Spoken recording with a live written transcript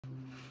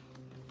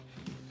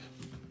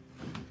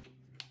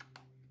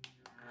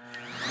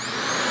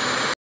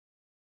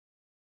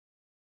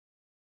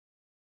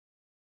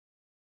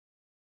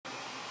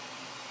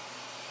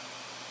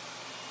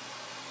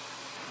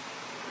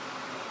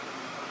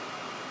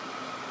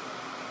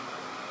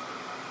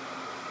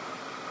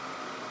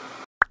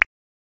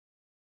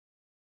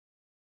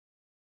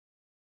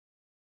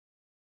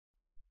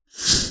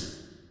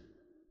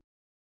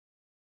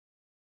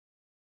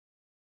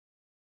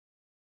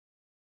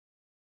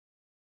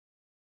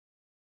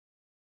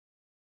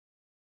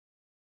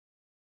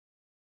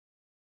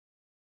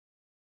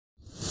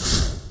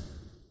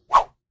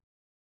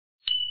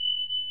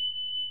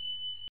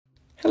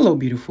Hello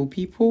beautiful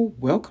people,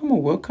 welcome or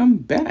welcome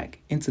back.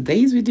 In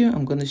today's video,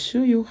 I'm going to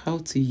show you how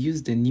to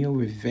use the new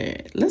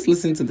REVAIR. Let's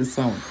listen to the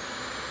sound.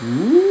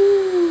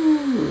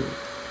 Ooh,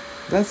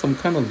 that's some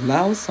kind of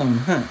loud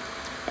sound, huh?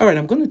 Alright,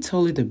 I'm going to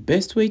tell you the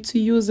best way to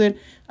use it.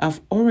 I've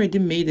already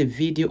made a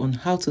video on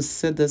how to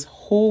set this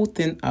whole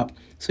thing up.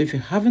 So if you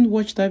haven't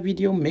watched that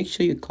video, make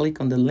sure you click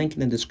on the link in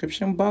the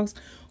description box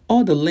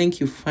or the link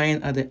you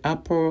find at the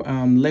upper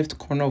left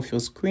corner of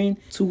your screen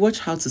to watch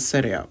how to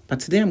set it up.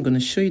 But today I'm going to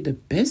show you the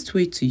best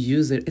way to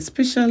use it,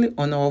 especially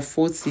on our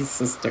 4C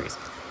sisters.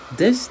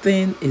 This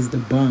thing is the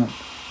bomb.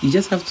 You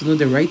just have to know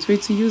the right way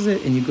to use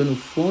it and you're going to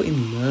fall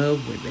in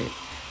love with it.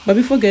 But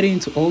before getting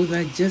into all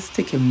that, just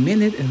take a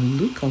minute and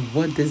look at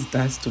what this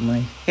does to my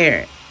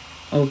hair.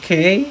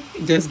 Okay,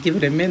 just give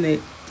it a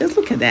minute. Just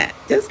look at that.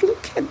 Just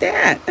look at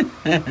that.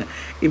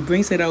 It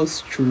brings it out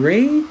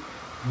straight,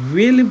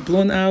 really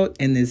blown out,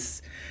 and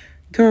it's,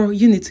 girl,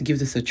 you need to give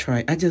this a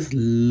try. I just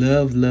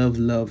love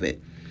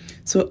it.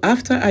 So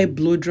after I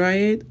blow dry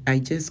it, I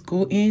just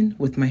go in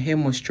with my hair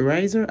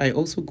moisturizer. I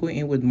also go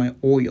in with my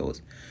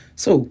oils.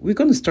 So we're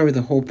going to start with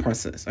the whole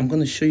process. I'm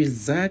going to show you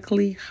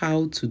exactly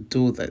how to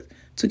do that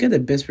to get the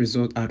best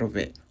result out of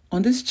it.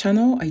 On this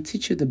channel, I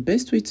teach you the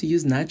best way to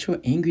use natural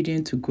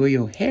ingredients to grow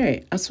your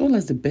hair, as well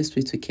as the best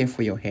way to care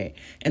for your hair.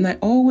 And I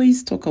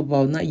always talk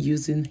about not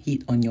using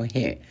heat on your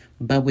hair,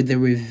 but with the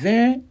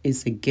REVAIR,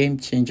 it's a game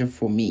changer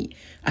for me.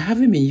 I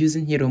haven't been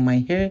using heat on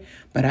my hair,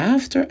 but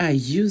after I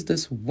use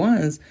this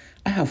once,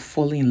 I have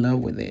fallen in love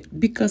with it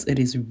because it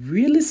is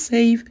really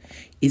safe,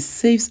 it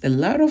saves a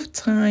lot of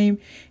time,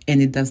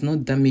 and it does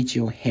not damage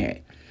your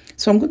hair.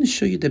 So I'm going to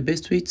show you the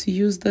best way to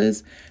use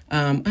this.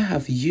 I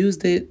have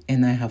used it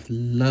and I have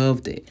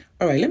loved it.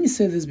 All right, let me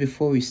say this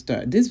before we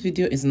start. This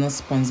video is not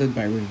sponsored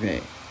by REVAIR.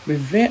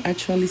 REVAIR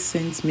actually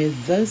sent me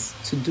this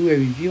to do a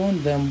review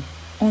on them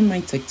on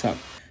my TikTok.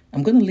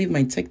 I'm going to leave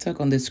my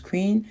TikTok on the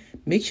screen.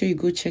 Make sure you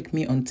go check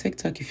me on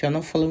TikTok. If you're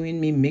not following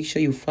me, make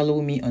sure you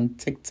follow me on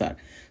TikTok.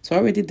 So I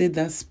already did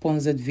that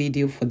sponsored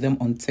video for them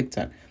on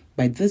TikTok.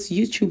 By this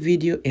YouTube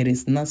video, it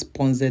is not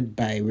sponsored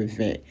by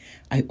REVAIR.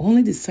 I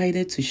only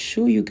decided to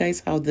show you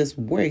guys how this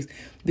works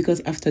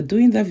because after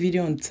doing that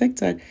video on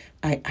TikTok,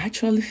 I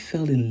actually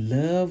fell in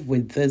love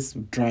with this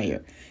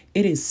dryer.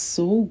 It is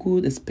so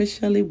good,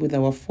 especially with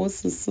our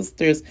 4C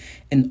sisters.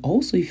 And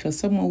also, if you're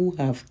someone who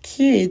have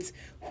kids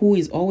who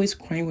is always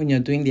crying when you're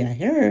doing their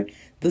hair,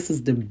 this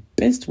is the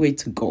best way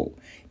to go.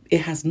 It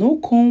has no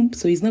comb,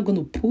 so it's not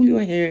going to pull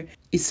your hair.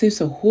 It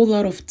saves a whole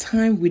lot of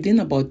time. Within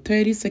about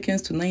 30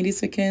 seconds to 90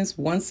 seconds,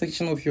 one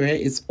section of your hair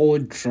is all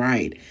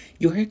dried.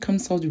 Your hair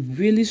comes out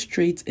really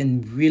straight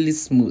and really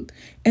smooth.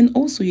 And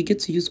also, you get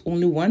to use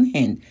only one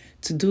hand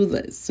to do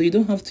this. So you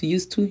don't have to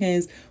use two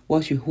hands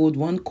while you hold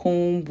one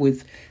comb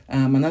with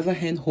another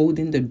hand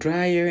holding the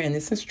dryer, and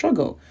it's a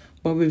struggle.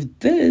 But with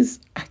this,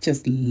 I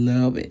just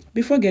love it.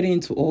 Before getting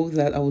into all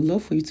that, I would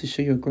love for you to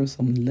show your girl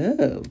some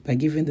love by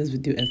giving this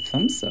video a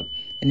thumbs up.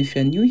 And if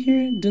you're new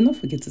here, do not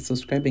forget to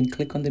subscribe and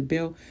click on the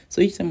bell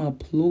so each time I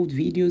upload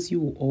videos, you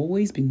will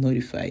always be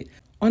notified.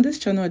 On this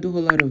channel, I do a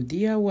lot of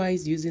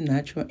DIYs using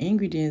natural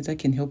ingredients that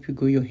can help you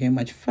grow your hair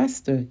much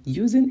faster,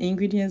 using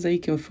ingredients that you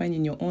can find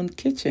in your own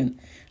kitchen.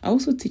 I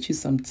also teach you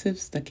some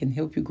tips that can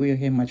help you grow your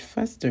hair much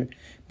faster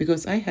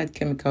because I had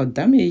chemical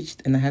damage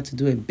and I had to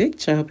do a big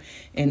chop,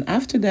 and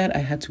after that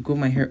I had to grow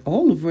my hair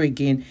all over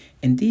again,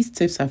 and these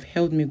tips have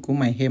helped me grow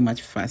my hair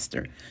much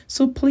faster.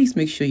 So please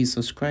make sure you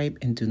subscribe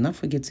and do not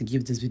forget to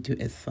give this video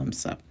a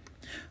thumbs up.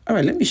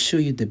 Alright, let me show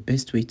you the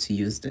best way to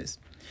use this.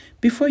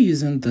 Before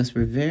using this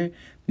REVAIR,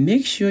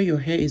 make sure your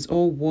hair is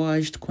all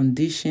washed,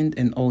 conditioned,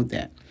 and all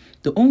that.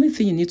 The only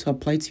thing you need to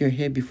apply to your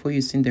hair before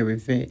using the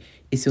REVAIR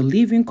is your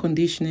leave-in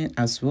conditioning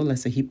as well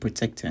as a heat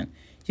protectant.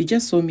 You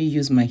just saw me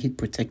use my heat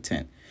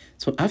protectant.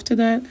 So after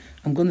that,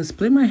 I'm going to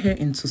split my hair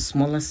into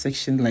smaller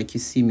sections like you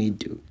see me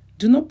do.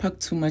 Do not pack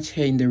too much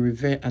hair in the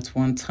REVAIR at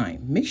one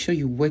time. Make sure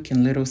you work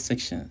in little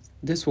sections.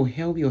 This will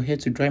help your hair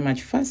to dry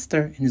much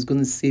faster and it's going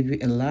to save you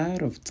a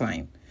lot of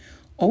time.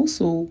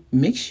 Also,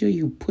 make sure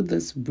you put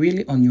this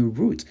really on your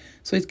root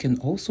so it can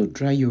also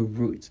dry your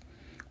root.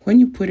 When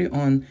you put it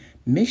on,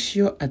 make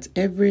sure at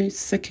every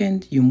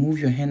second you move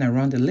your hand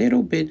around a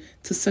little bit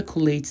to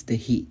circulate the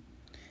heat.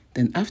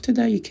 Then after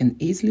that, you can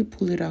easily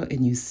pull it out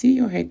and you see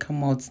your hair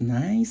come out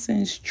nice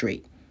and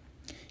straight.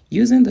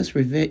 Using this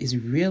REVAIR is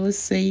really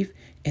safe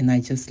and I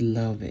just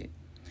love it.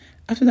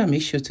 After that,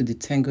 make sure to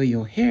detangle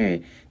your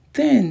hair.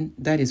 Then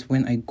that is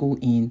when I go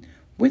in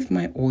with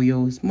my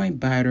oils, my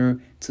butter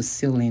to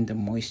seal in the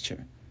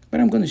moisture. But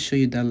I'm going to show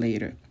you that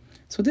later.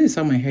 So this is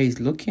how my hair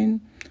is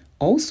looking.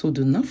 Also,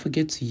 do not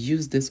forget to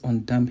use this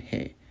on damp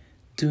hair.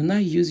 Do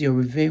not use your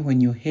REVAIR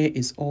when your hair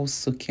is all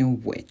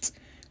soaking wet.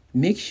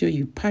 Make sure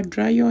you pat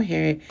dry your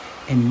hair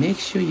and make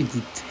sure you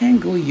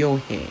detangle your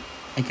hair.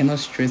 I cannot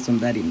stress on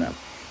that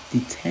enough.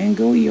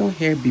 Detangle your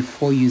hair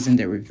before using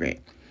the REVAIR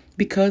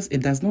because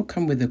it does not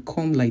come with a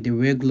comb like the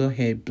regular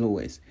hair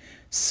blowers.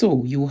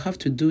 So you will have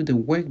to do the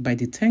work by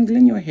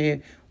detangling your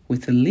hair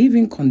with a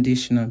leave-in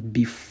conditioner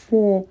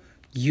before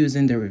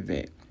using the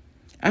REVAIR.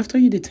 After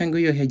you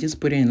detangle your hair, just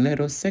put it in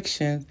little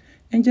sections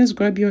and just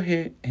grab your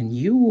hair and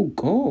you will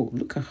go.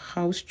 Look at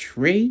how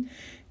straight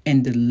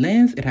and the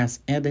length it has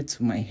added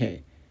to my hair.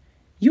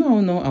 You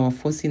all know our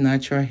fussy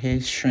natural hair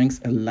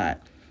shrinks a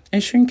lot,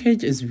 and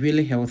shrinkage is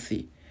really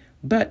healthy.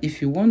 But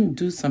if you want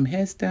to do some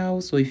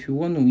hairstyles, or if you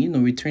want to,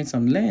 return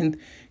some length,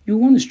 you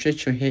want to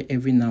stretch your hair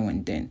every now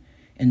and then.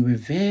 And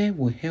REVAIR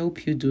will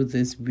help you do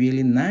this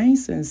really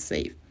nice and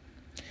safe.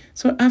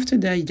 So after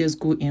that, you just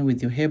go in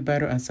with your hair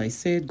butter. As I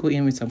said, go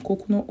in with some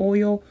coconut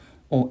oil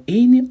or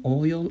any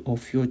oil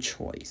of your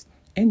choice.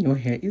 And your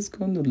hair is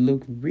going to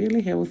look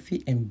really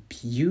healthy and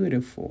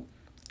beautiful.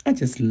 I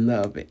just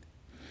love it.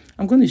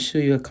 I'm going to show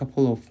you a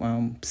couple of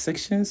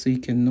sections so you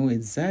can know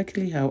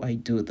exactly how I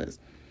do this.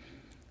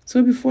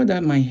 So before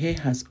that, my hair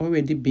has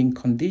already been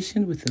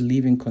conditioned with a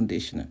leave-in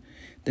conditioner.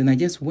 Then I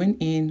just went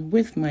in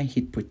with my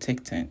heat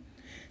protectant.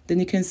 Then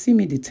you can see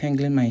me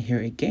detangling my hair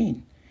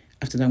again.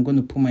 After that, I'm going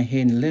to put my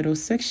hair in a little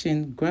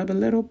section, grab a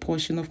little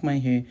portion of my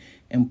hair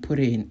and put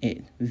it in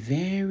it.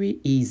 Very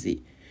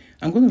easy.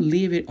 I'm going to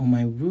leave it on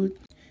my root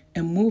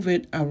and move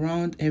it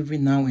around every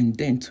now and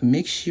then to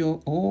make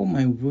sure all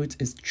my root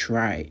is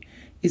dry.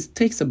 It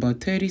takes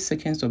about 30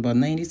 seconds to about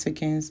 90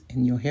 seconds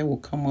and your hair will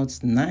come out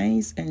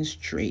nice and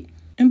straight.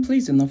 And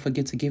please do not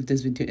forget to give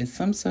this video a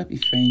thumbs up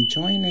if you're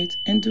enjoying it,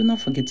 and do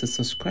not forget to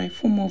subscribe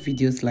for more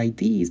videos like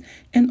these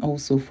and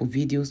also for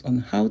videos on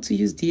how to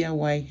use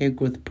DIY hair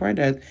growth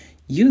product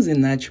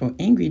using natural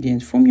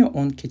ingredients from your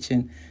own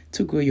kitchen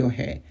to grow your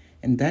hair.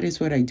 And that is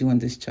what I do on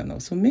this channel.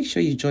 So make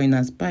sure you join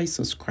us by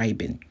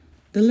subscribing.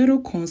 The little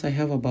cons I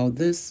have about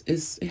this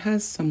is it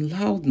has some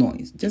loud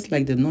noise, just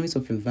like the noise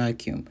of a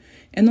vacuum.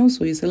 And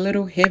also it's a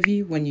little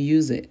heavy when you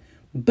use it,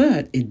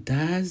 but it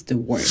does the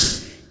work.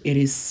 It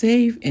is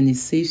safe and it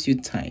saves you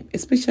time,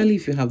 especially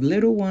if you have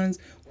little ones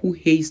who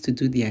hate to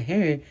do their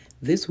hair.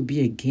 This will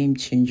be a game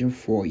changer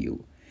for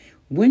you.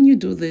 When you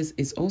do this,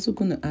 it's also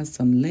going to add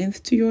some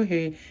length to your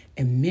hair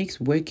and makes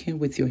working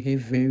with your hair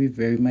very,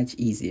 very much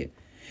easier.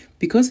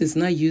 Because it's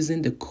not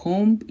using the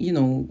comb,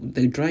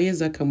 the dryers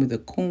that come with a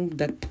comb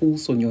that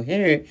pulls on your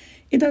hair,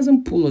 it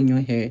doesn't pull on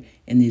your hair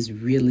and is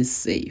really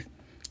safe.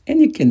 And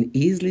you can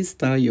easily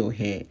style your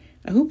hair.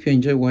 I hope you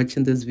enjoy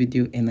watching this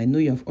video, and I know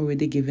you have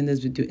already given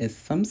this video a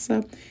thumbs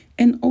up,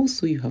 and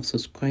also you have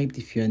subscribed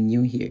if you are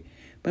new here.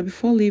 But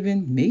before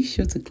leaving, make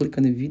sure to click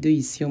on the video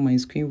you see on my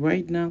screen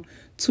right now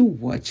to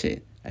watch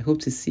it. I hope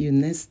to see you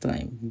next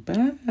time.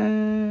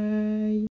 Bye.